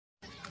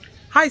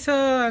Hi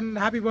sir, and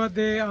happy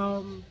birthday.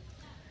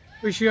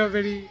 Wish you a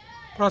very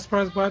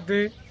prosperous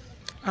birthday.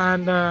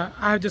 And I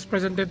have just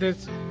presented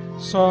this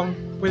song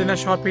within a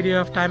short period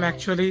of time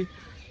actually.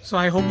 So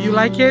I hope you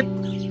like it.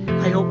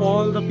 I hope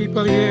all the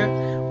people here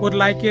would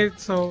like it.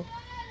 So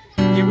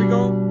here we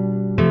go.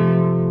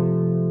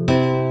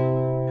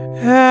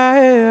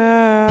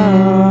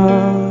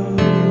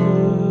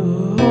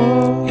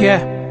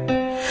 Yeah.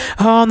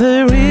 On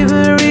the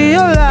Reverie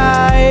of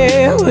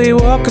life we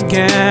walk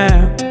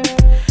again.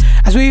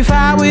 As we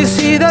fight we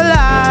see the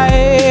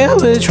light,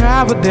 we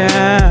travel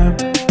down.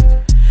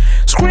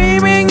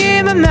 Screaming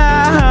in the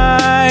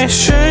night,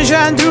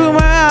 sunshine through my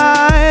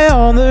eye.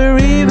 On the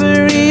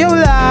Reverie of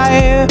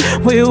life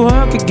we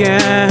walk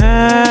again.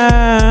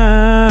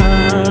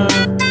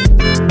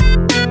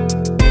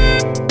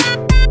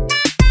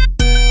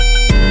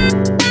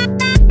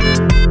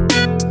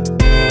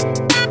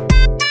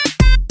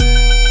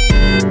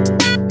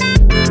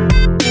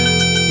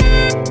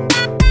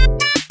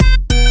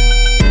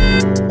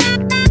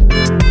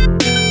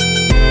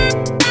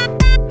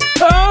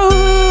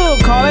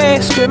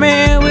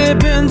 Screaming, we've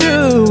been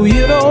through.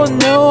 You don't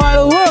know how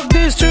to work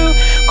this through.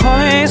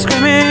 Calling,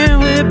 screaming,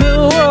 we've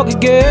been walking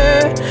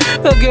again.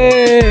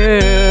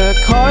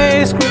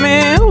 Calling,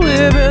 screaming,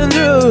 we've been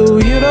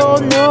through. You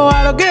don't know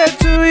how to get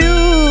to you.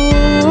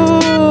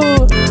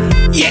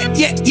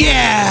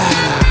 Yeah.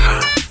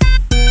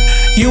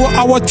 You are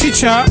our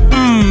teacher,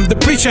 the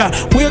preacher.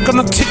 We're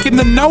gonna take in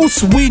the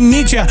notes, we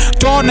need ya.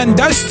 Dawn and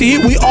dusty,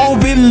 we all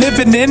been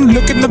living in.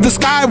 Looking at the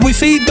sky, we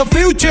see the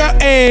future.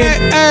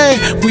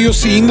 We are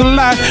seeing the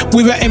light.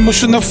 We were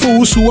emotional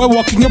fools who were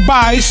walking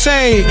by.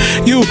 Say,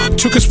 you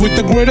took us with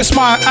the greatest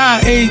smile.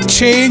 It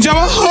changed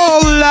our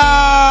whole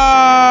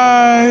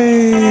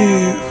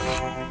life.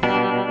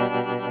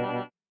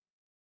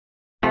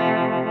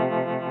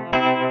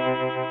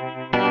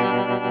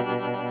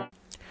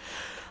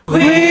 We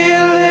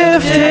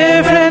live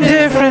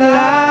different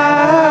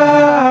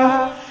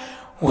lives.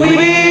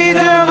 We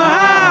don't know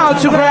how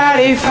to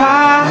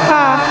gratify.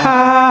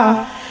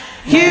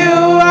 You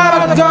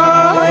are the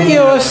God,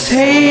 you're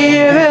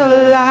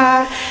saving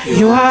life.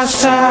 You are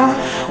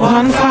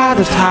someone for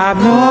the type,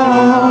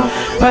 no,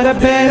 but a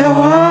better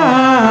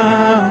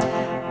one.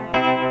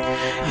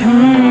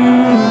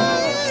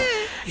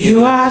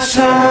 You are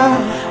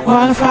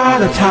someone for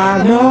the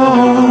type,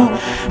 no,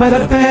 but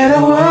a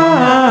better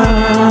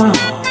one.